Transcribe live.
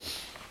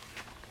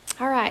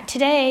right,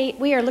 today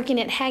we are looking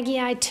at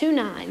Haggai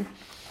 2:9.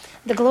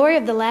 The glory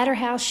of the latter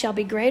house shall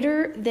be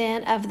greater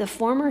than of the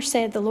former,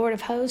 saith the Lord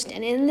of hosts,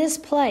 and in this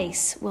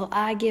place will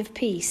I give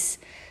peace,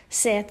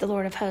 saith the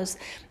Lord of hosts.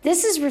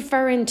 This is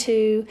referring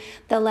to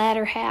the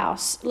latter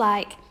house,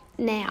 like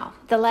now,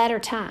 the latter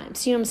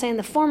times. You know what I'm saying?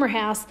 The former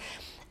house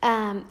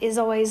is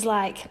always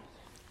like,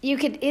 you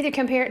could either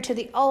compare it to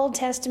the Old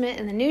Testament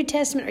and the New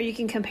Testament, or you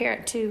can compare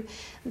it to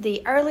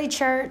the early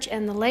church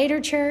and the later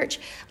church,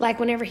 like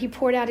whenever he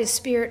poured out his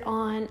Spirit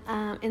on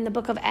in the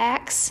book of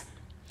Acts.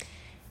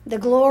 The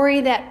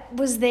glory that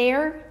was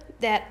there,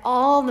 that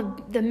all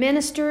the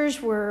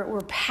ministers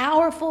were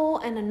powerful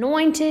and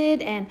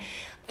anointed, and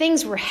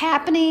things were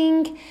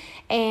happening,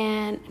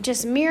 and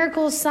just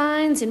miracles,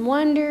 signs, and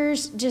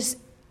wonders, just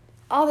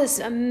all this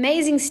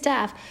amazing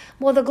stuff.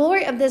 Well, the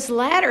glory of this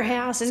latter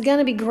house is going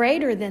to be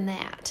greater than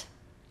that.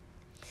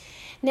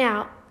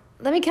 Now,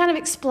 let me kind of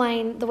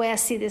explain the way I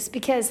see this,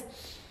 because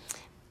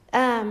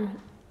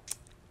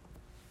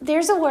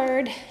there's a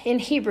word in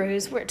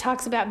Hebrews where it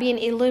talks about being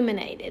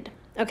illuminated.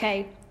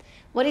 Okay,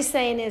 what he's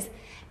saying is,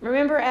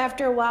 remember,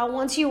 after a while,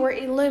 once you were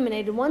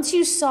illuminated, once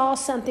you saw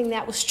something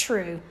that was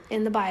true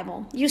in the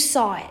Bible, you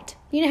saw it.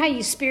 You know how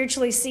you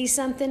spiritually see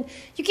something?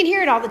 You can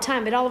hear it all the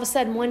time, but all of a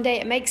sudden one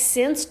day it makes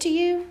sense to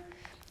you.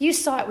 You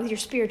saw it with your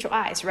spiritual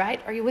eyes, right?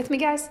 Are you with me,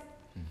 guys?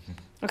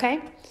 Mm-hmm.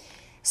 Okay?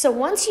 So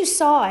once you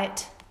saw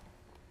it,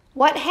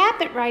 what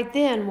happened right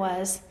then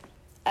was,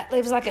 it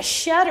was like a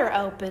shutter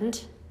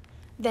opened.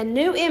 The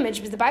new image,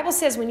 because the Bible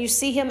says when you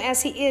see him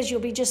as he is,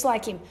 you'll be just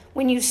like him.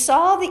 When you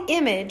saw the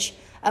image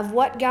of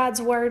what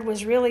God's word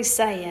was really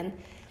saying,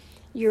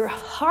 your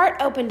heart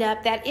opened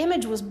up, that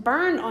image was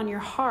burned on your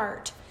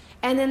heart,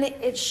 and then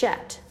it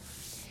shut.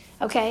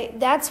 Okay,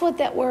 that's what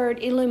that word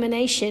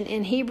illumination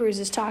in Hebrews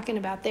is talking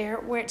about there,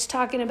 where it's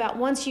talking about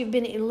once you've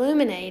been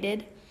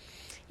illuminated,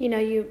 you know,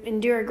 you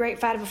endure a great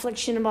fight of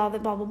affliction and blah, blah,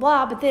 blah, blah,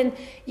 blah, but then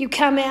you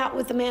come out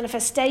with the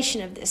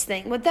manifestation of this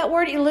thing. What that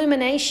word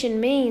illumination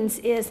means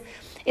is,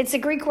 it's a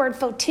Greek word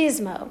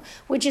photismo,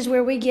 which is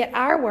where we get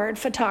our word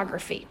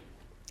photography.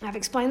 I've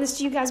explained this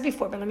to you guys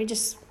before, but let me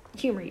just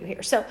humor you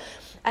here. So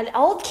an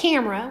old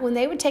camera, when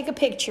they would take a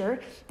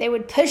picture, they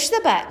would push the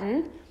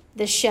button,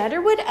 the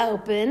shutter would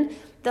open,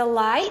 the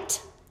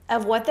light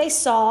of what they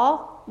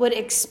saw would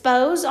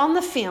expose on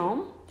the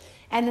film,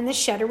 and then the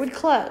shutter would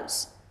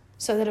close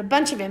so that a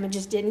bunch of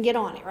images didn't get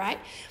on it, right?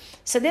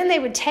 So then they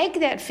would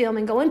take that film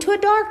and go into a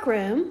dark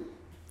room,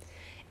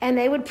 and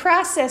they would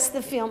process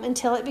the film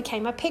until it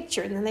became a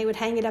picture. And then they would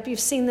hang it up. You've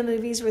seen the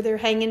movies where they're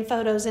hanging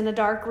photos in a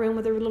dark room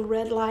with a little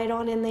red light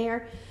on in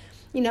there.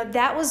 You know,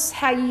 that was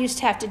how you used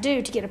to have to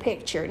do to get a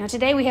picture. Now,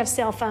 today we have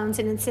cell phones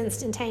and it's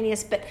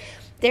instantaneous, but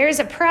there is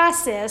a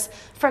process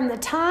from the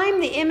time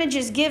the image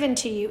is given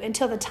to you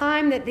until the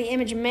time that the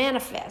image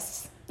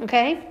manifests,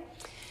 okay?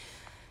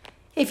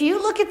 If you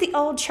look at the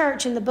old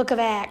church in the book of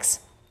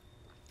Acts,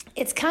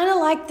 it's kind of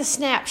like the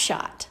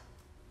snapshot.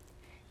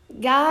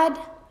 God,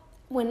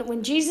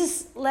 when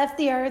Jesus left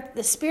the earth,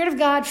 the Spirit of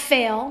God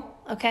fell,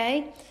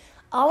 okay?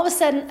 All of a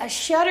sudden, a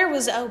shutter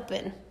was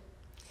open.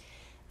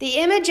 The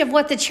image of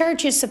what the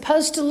church is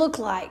supposed to look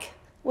like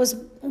was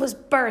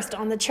birthed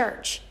on the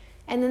church,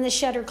 and then the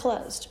shutter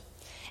closed.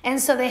 And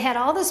so they had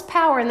all this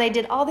power, and they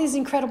did all these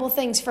incredible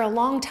things for a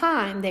long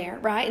time there,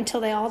 right, until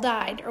they all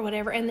died or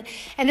whatever. And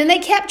then they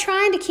kept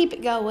trying to keep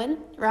it going,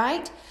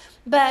 right?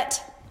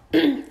 But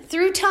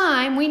through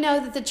time, we know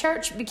that the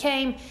church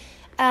became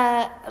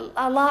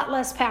a lot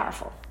less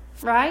powerful,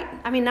 right?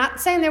 I mean, not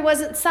saying there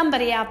wasn't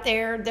somebody out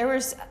there. There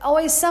was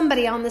always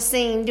somebody on the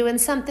scene doing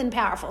something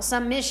powerful,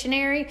 some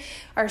missionary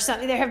or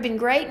something. There have been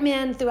great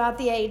men throughout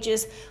the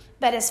ages,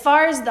 but as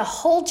far as the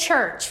whole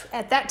church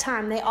at that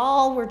time, they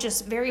all were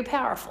just very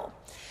powerful.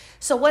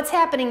 So what's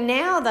happening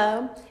now,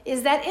 though,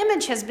 is that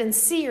image has been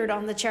seared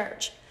on the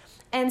church.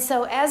 And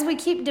so as we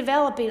keep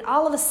developing,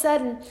 all of a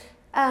sudden,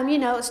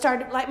 it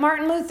started, like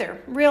Martin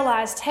Luther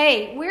realized,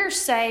 hey, we're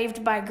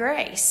saved by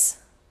grace.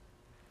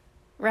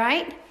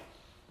 Right?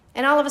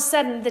 And all of a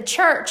sudden, the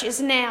church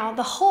is now,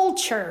 the whole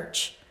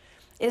church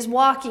is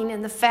walking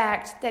in the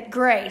fact that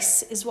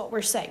grace is what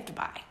we're saved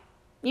by.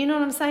 You know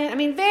what I'm saying? I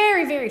mean,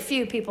 very, very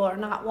few people are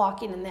not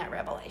walking in that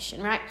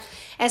revelation, right?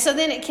 And so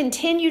then it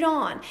continued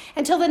on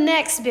until the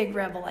next big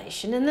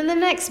revelation, and then the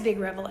next big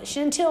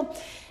revelation, until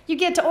you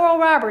get to Oral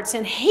Roberts,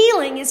 and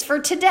healing is for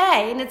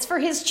today, and it's for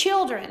his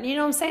children. You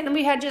know what I'm saying? And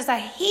we had just a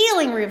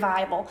healing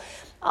revival.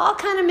 All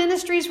kind of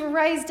ministries were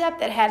raised up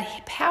that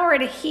had power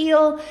to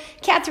heal.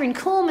 Catherine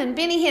Kuhlman,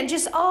 Benny Hinn,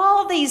 just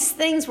all these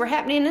things were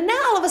happening. And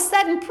now all of a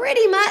sudden,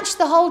 pretty much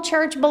the whole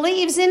church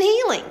believes in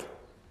healing.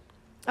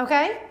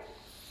 Okay?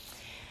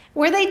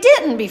 Where they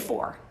didn't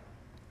before.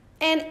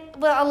 And,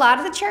 well, a lot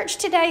of the church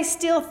today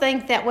still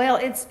think that, well,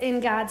 it's in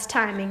God's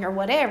timing or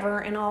whatever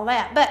and all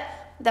that. But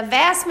the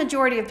vast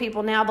majority of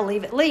people now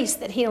believe at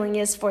least that healing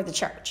is for the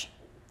church.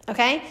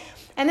 Okay?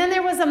 And then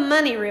there was a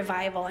money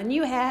revival, and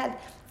you had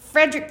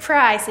Frederick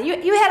Price.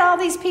 You had all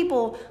these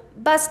people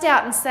bust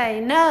out and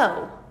say,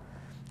 no,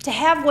 to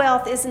have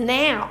wealth is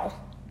now.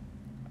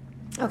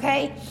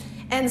 Okay?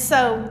 And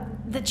so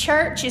the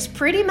church is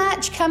pretty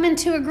much coming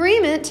to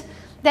agreement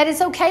that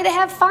it's okay to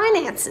have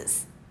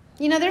finances.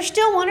 There's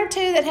still one or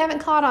two that haven't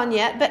caught on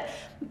yet, but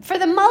for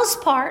the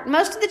most part,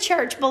 most of the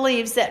church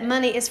believes that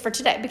money is for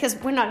today because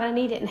we're not going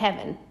to need it in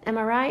heaven. Am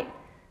I right?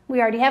 We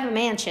already have a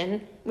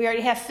mansion. We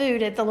already have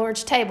food at the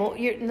Lord's table.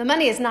 The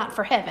money is not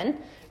for heaven,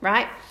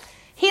 right?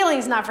 Healing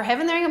is not for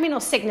heaven. There ain't going to be no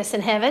sickness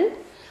in heaven.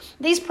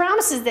 These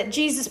promises that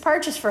Jesus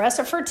purchased for us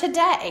are for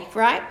today,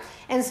 right?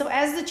 And so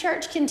as the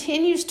church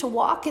continues to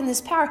walk in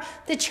this power,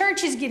 the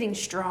church is getting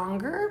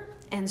stronger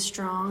and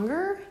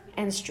stronger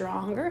and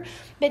stronger.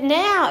 But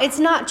now it's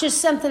not just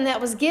something that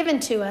was given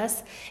to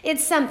us.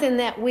 It's something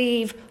that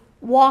we've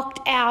walked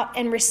out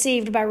and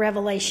received by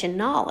revelation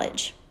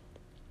knowledge.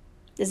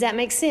 Does that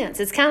make sense?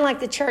 It's kind of like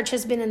the church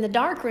has been in the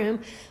dark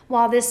room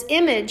while this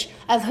image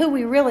of who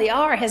we really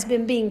are has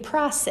been being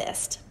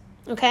processed.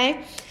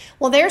 Okay?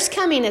 Well, there's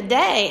coming a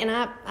day, and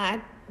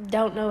I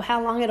don't know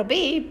how long it'll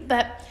be,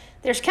 but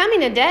there's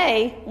coming a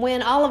day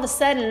when all of a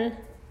sudden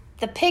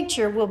the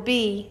picture will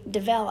be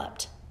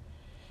developed.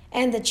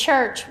 And the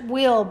church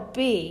will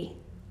be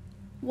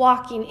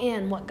walking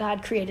in what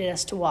God created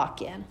us to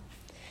walk in.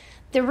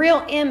 The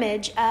real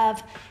image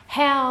of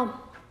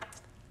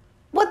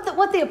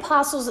what the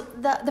apostles,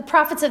 the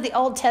prophets of the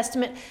Old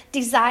Testament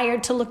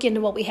desired to look into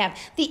what we have.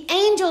 The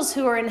angels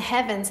who are in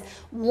heavens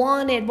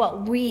wanted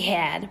what we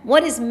had.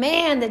 What is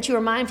man that you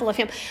are mindful of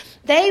him?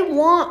 They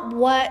want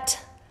what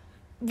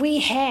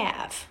we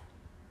have,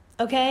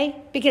 okay?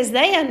 Because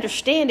they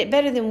understand it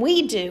better than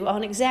we do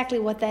on exactly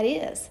what that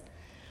is.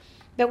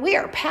 But we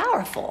are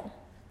powerful.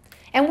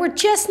 And we're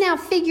just now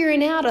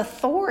figuring out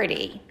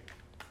authority.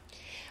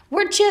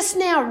 We're just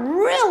now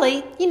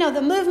really,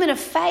 the movement of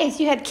faith.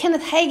 You had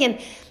Kenneth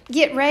Hagin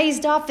get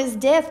raised off his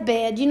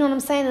deathbed, you know what I'm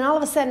saying? And all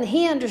of a sudden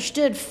he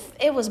understood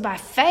it was by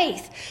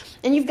faith.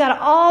 And you've got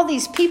all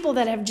these people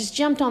that have just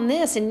jumped on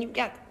this, and you've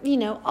got,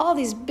 all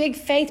these big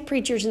faith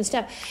preachers and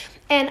stuff.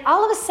 And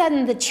all of a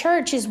sudden the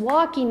church is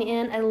walking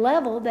in a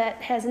level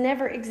that has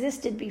never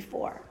existed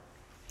before.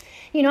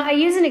 I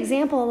use an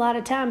example a lot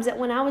of times that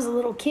when I was a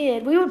little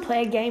kid, we would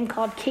play a game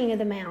called King of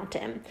the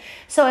Mountain.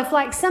 So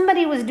if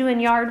somebody was doing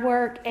yard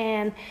work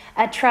and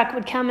a truck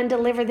would come and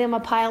deliver them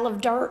a pile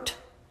of dirt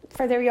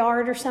for their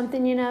yard or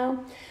something,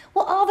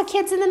 well, all the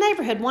kids in the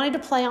neighborhood wanted to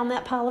play on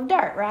that pile of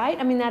dirt, right?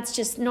 I mean, that's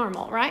just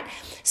normal, right?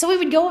 So we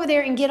would go over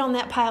there and get on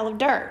that pile of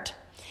dirt.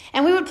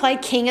 And we would play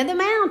King of the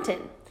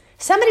Mountain.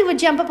 Somebody would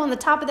jump up on the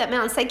top of that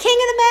mountain and say, King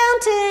of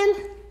the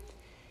Mountain.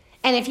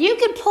 And if you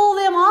could pull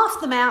them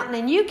off the mountain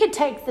and you could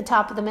take the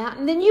top of the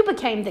mountain, then you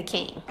became the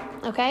king.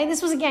 Okay?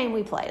 This was a game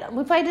we played on.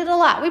 We played it a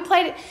lot. We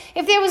played it.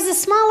 If there was the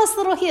smallest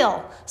little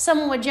hill,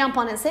 someone would jump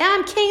on it and say,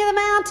 I'm king of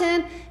the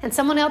mountain. And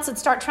someone else would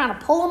start trying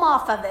to pull them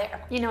off of there.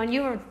 And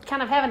you were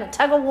kind of having a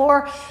tug of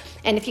war.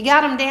 And if you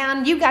got them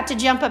down, you got to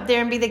jump up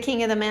there and be the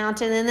king of the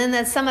mountain. And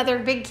then some other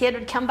big kid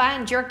would come by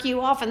and jerk you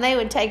off and they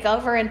would take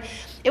over. And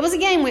it was a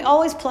game we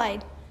always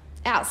played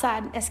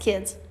outside as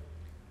kids.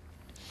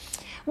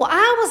 Well,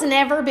 I was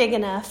never big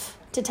enough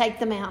to take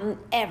the mountain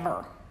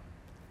ever.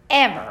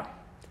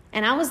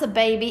 And I was the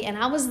baby and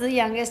I was the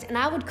youngest and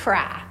I would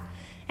cry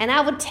and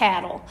I would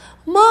tattle.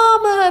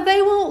 Mama,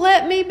 they won't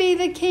let me be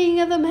the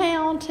king of the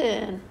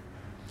mountain.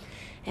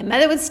 And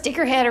Mother would stick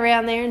her head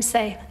around there and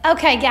say,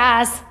 okay,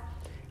 guys,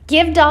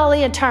 give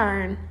Dolly a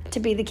turn to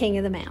be the king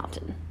of the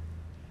mountain.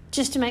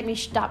 Just to make me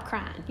stop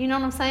crying. You know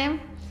what I'm saying?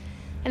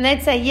 And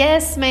they'd say,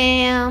 yes,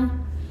 ma'am.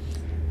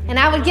 And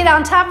I would get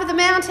on top of the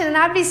mountain and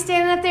I'd be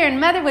standing up there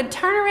and Mother would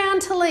turn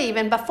around to leave.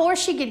 And before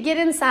she could get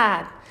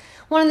inside,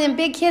 one of them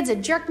big kids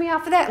would jerk me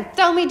off of that and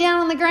throw me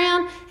down on the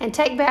ground and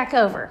take back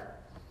over.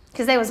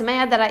 Because they was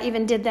mad that I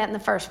even did that in the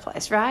first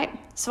place, right?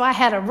 So I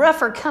had a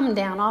rougher come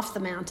down off the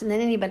mountain than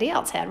anybody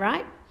else had,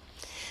 right?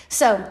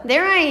 So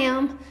there I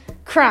am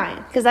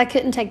crying because I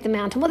couldn't take the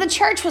mountain. Well, the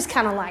church was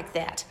kind of like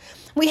that.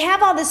 We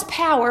have all this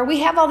power,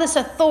 we have all this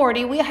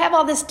authority, we have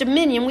all this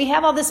dominion, we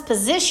have all this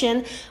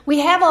position,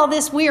 we have all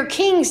this, we are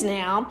kings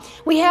now.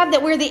 We have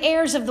that we're the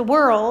heirs of the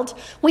world.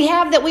 We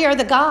have that we are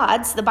the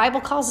gods. The Bible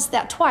calls us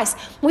that twice.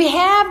 We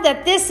have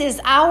that this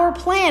is our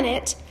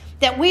planet,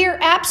 that we are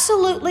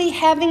absolutely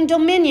having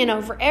dominion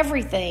over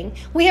everything.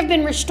 We have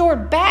been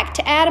restored back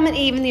to Adam and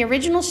Eve in the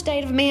original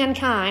state of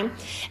mankind.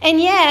 And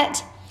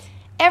yet,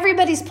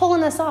 everybody's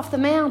pulling us off the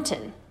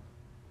mountain.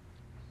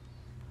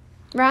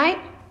 Right?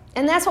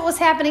 And that's what was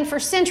happening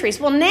for centuries.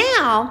 Well,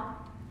 now,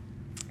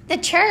 the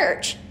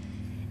church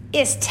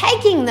is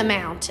taking the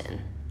mountain.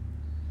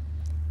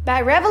 By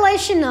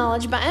revelation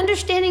knowledge, by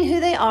understanding who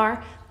they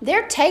are,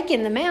 they're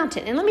taking the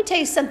mountain. And let me tell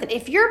you something.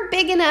 If you're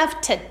big enough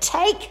to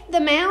take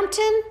the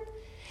mountain,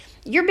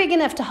 you're big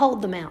enough to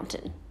hold the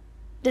mountain.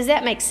 Does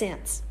that make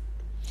sense?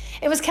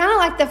 It was kind of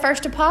like the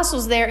first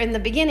apostles there in the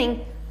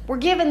beginning were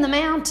given the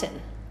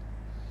mountain.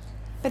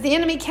 But the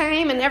enemy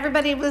came and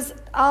everybody was,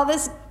 all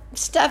this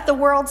stuff, the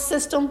world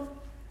system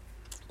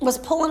was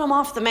pulling them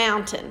off the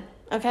mountain,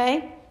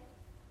 okay?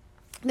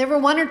 There were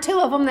one or two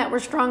of them that were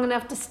strong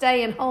enough to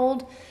stay and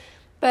hold,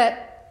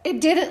 but it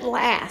didn't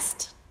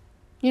last.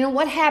 You know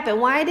what happened?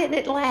 Why didn't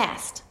it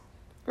last,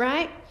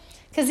 right?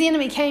 Because the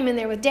enemy came in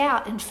there with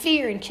doubt and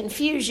fear and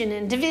confusion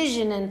and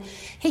division. And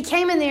he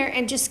came in there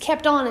and just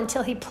kept on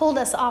until he pulled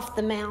us off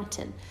the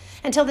mountain,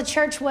 until the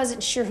church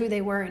wasn't sure who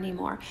they were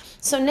anymore.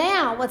 So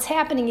now what's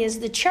happening is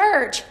the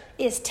church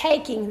is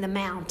taking the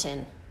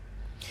mountain.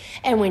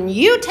 And when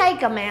you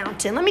take a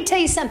mountain, let me tell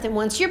you something.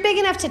 Once you're big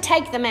enough to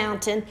take the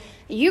mountain,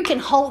 you can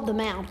hold the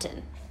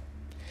mountain.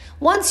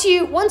 Once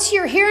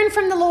you're hearing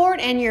from the Lord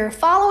and you're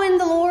following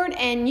the Lord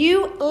and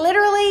you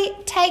literally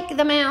take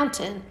the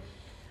mountain,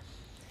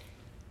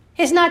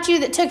 it's not you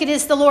that took it,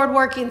 it's the Lord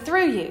working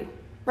through you,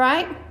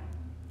 right?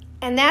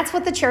 And that's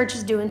what the church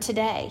is doing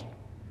today.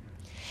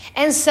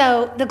 And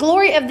so the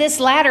glory of this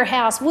latter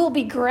house will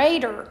be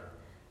greater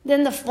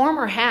than the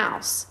former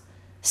house,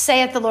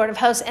 saith the Lord of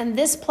hosts, and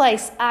this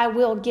place I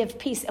will give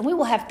peace. And we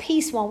will have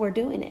peace while we're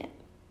doing it.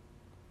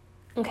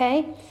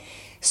 Okay?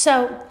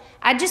 So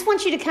I just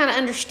want you to kind of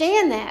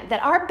understand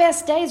that our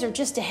best days are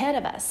just ahead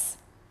of us.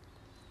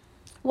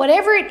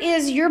 Whatever it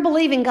is you're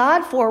believing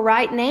God for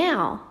right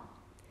now,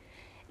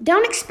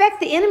 don't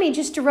expect the enemy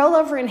just to roll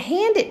over and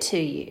hand it to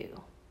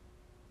you.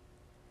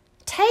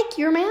 Take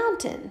your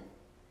mountain.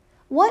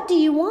 What do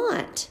you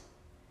want?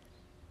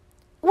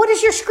 What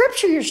is your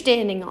scripture you're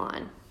standing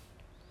on?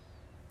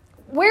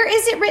 Where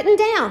is it written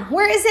down?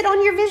 Where is it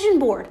on your vision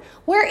board?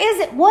 Where is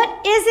it?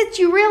 What is it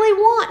you really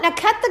want? Now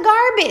cut the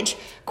garbage.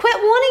 Quit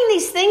wanting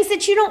these things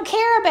that you don't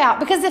care about.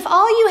 Because if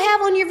all you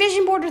have on your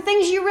vision board are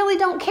things you really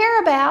don't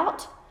care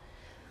about,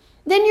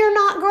 then you're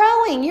not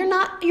growing.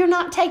 You're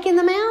not taking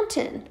the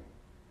mountain.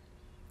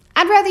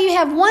 I'd rather you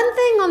have one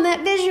thing on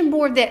that vision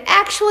board that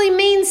actually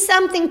means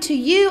something to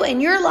you in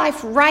your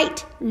life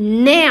right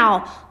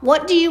now.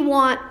 What do you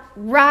want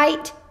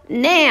right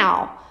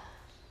now?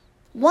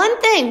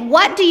 One thing,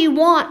 what do you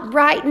want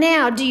right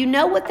now? Do you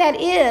know what that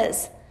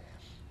is?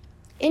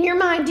 In your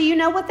mind, do you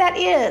know what that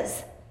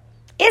is?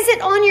 Is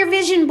it on your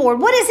vision board?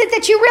 What is it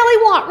that you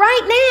really want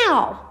right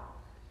now?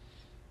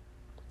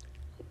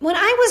 When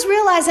I was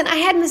realizing I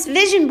had this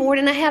vision board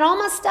and I had all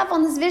my stuff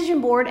on this vision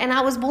board and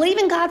I was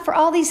believing God for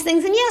all these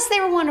things, and yes, they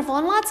were wonderful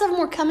and lots of them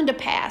were coming to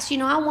pass. You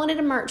know, I wanted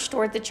a merch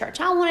store at the church.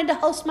 I wanted to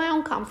host my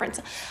own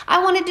conference.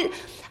 All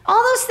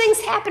those things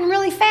happened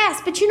really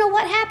fast. But you know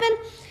what happened?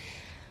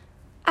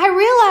 I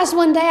realized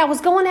one day I was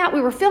going out,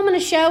 we were filming a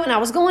show and I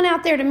was going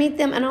out there to meet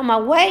them, and on my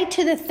way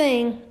to the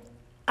thing,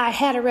 I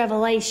had a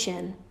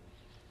revelation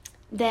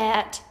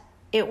that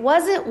it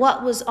wasn't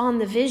what was on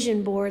the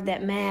vision board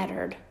that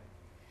mattered.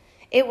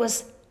 It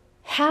was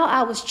how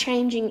I was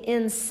changing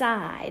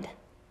inside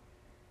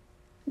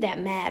that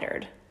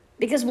mattered.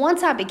 Because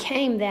once I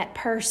became that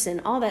person,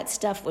 all that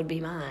stuff would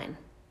be mine.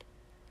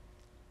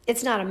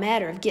 It's not a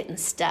matter of getting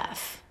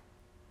stuff.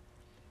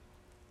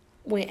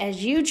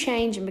 As you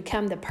change and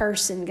become the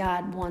person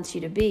God wants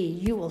you to be,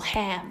 you will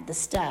have the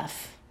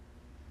stuff.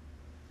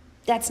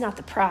 That's not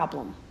the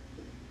problem.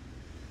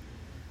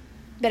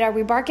 But are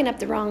we barking up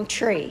the wrong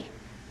tree?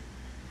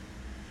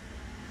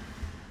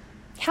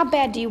 How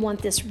bad do you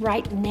want this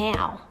right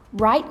now?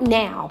 Right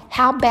now,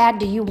 how bad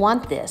do you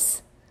want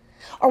this?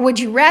 Or would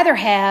you rather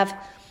have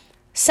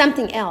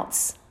something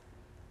else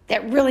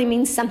that really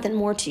means something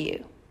more to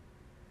you?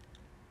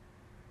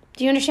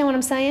 Do you understand what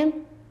I'm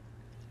saying?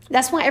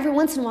 That's why every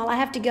once in a while I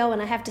have to go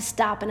and I have to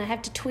stop and I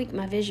have to tweak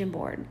my vision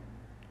board.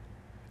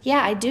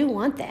 Yeah, I do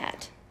want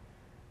that.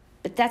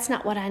 But that's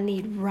not what I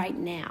need right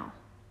now.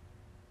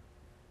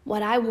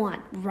 What I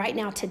want right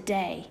now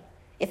today,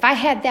 if I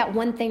had that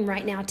one thing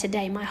right now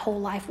today, my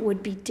whole life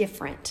would be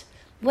different.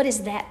 What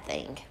is that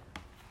thing?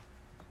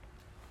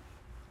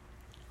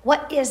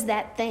 What is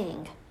that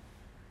thing?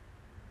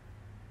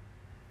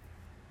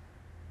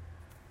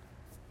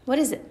 What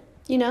is it?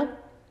 You know?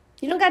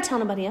 You don't got to tell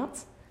nobody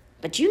else.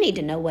 But you need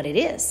to know what it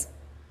is.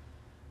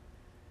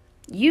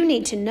 You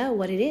need to know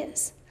what it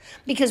is.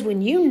 Because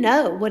when you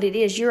know what it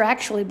is you're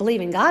actually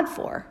believing God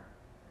for,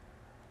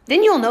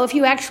 then you'll know if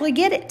you actually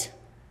get it.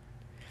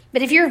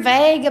 But if you're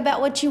vague about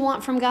what you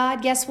want from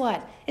God, guess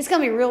what? It's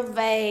going to be real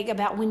vague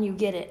about when you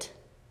get it.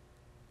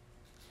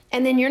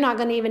 And then you're not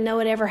going to even know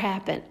it ever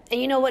happened. And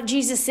you know what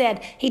Jesus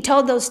said? He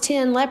told those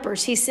 10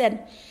 lepers, he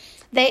said,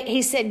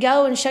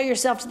 go and show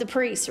yourself to the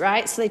priest,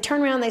 right? So they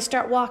turn around, they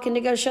start walking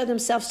to go show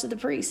themselves to the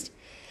priest.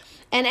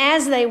 And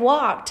as they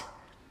walked,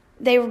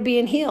 they were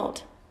being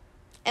healed.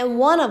 And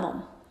one of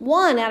them,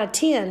 1 out of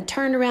 10,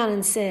 turned around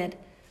and said,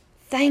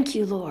 "Thank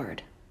you,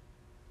 Lord."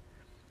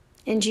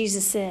 And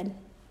Jesus said,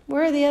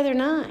 "Where are the other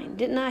 9?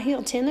 Didn't I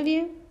heal 10 of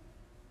you?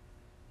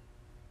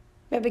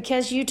 But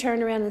because you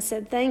turned around and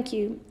said thank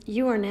you,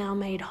 you are now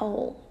made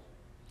whole."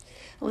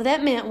 What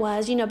that meant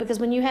was, because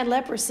when you had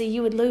leprosy,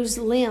 you would lose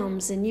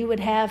limbs and you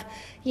would have,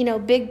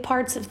 big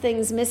parts of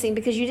things missing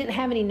because you didn't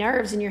have any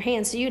nerves in your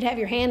hand. So you'd have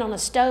your hand on a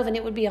stove and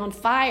it would be on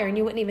fire and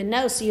you wouldn't even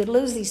know. So you'd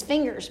lose these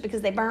fingers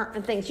because they burnt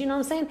and things. You know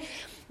what I'm saying?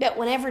 But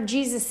whenever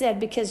Jesus said,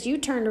 "Because you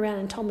turned around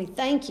and told me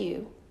thank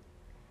you,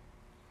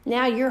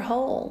 now you're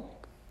whole."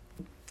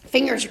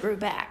 Fingers grew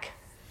back.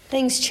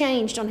 Things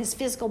changed on his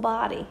physical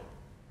body.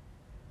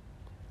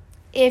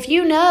 If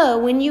you know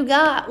when you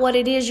got what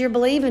it is you're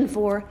believing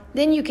for,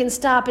 then you can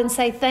stop and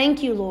say,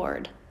 "Thank you,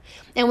 Lord."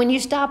 And when you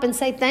stop and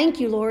say, thank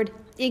you, Lord,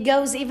 it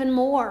goes even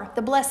more.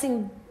 The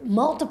blessing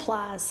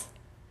multiplies.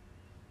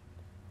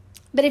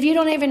 But if you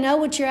don't even know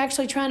what you're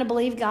actually trying to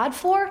believe God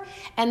for,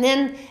 and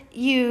then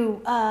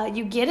you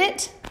get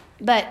it,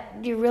 but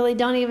you really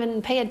don't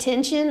even pay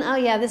attention, oh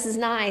yeah, this is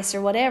nice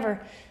or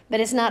whatever, but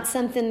it's not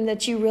something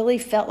that you really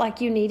felt like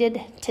you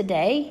needed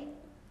today,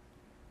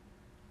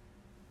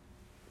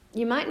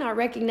 you might not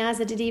recognize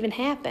that it even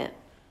happened.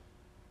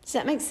 Does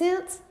that make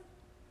sense?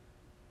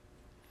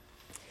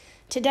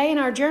 Today in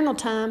our journal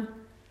time,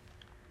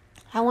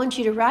 I want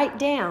you to write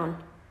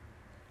down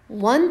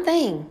one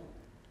thing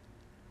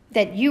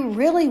that you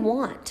really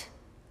want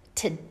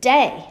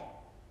today.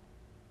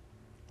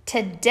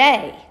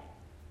 Today.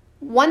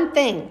 One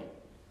thing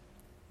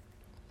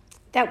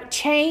that would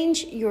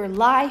change your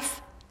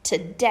life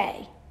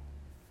today.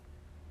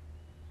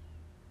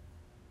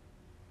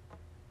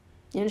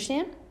 You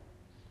understand?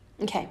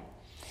 Okay.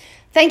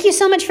 Thank you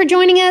so much for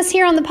joining us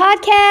here on the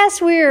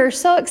podcast. We're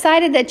so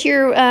excited that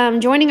you're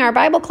joining our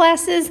Bible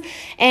classes,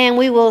 and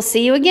we will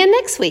see you again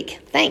next week.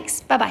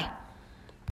 Thanks. Bye-bye.